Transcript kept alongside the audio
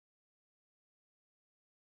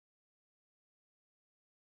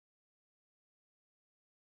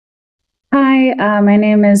Hi, my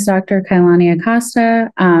name is Dr. Kailani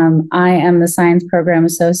Acosta. I am the Science Program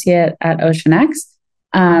Associate at OceanX.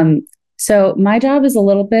 So my job is a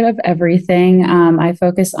little bit of everything. I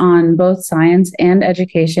focus on both science and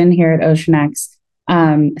education here at OceanX.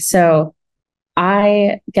 So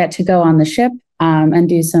I get to go on the ship and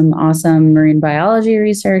do some awesome marine biology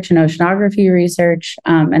research and oceanography research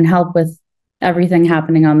and help with everything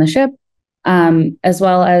happening on the ship, as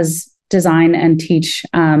well as design and teach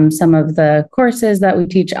some of the courses that we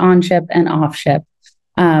teach on ship and off ship.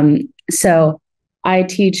 So I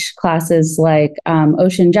teach classes like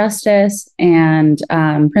ocean justice and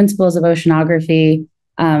principles of oceanography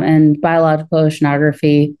and biological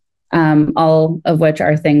oceanography, all of which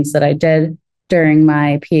are things that I did during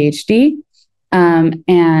my PhD.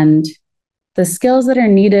 And the skills that are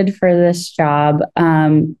needed for this job,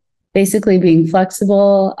 basically being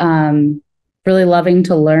flexible, really loving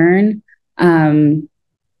to learn. And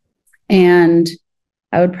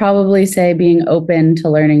I would probably say being open to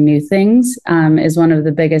learning new things is one of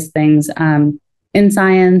the biggest things in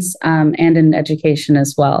science and in education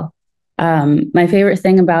as well. My favorite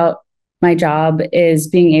thing about my job is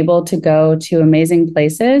being able to go to amazing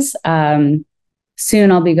places. Soon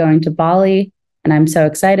I'll be going to Bali, and I'm so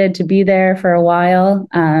excited to be there for a while,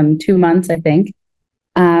 2 months, I think.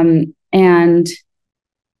 And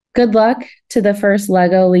good luck to the first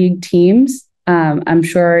LEGO League teams. I'm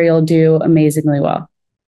sure you'll do amazingly well.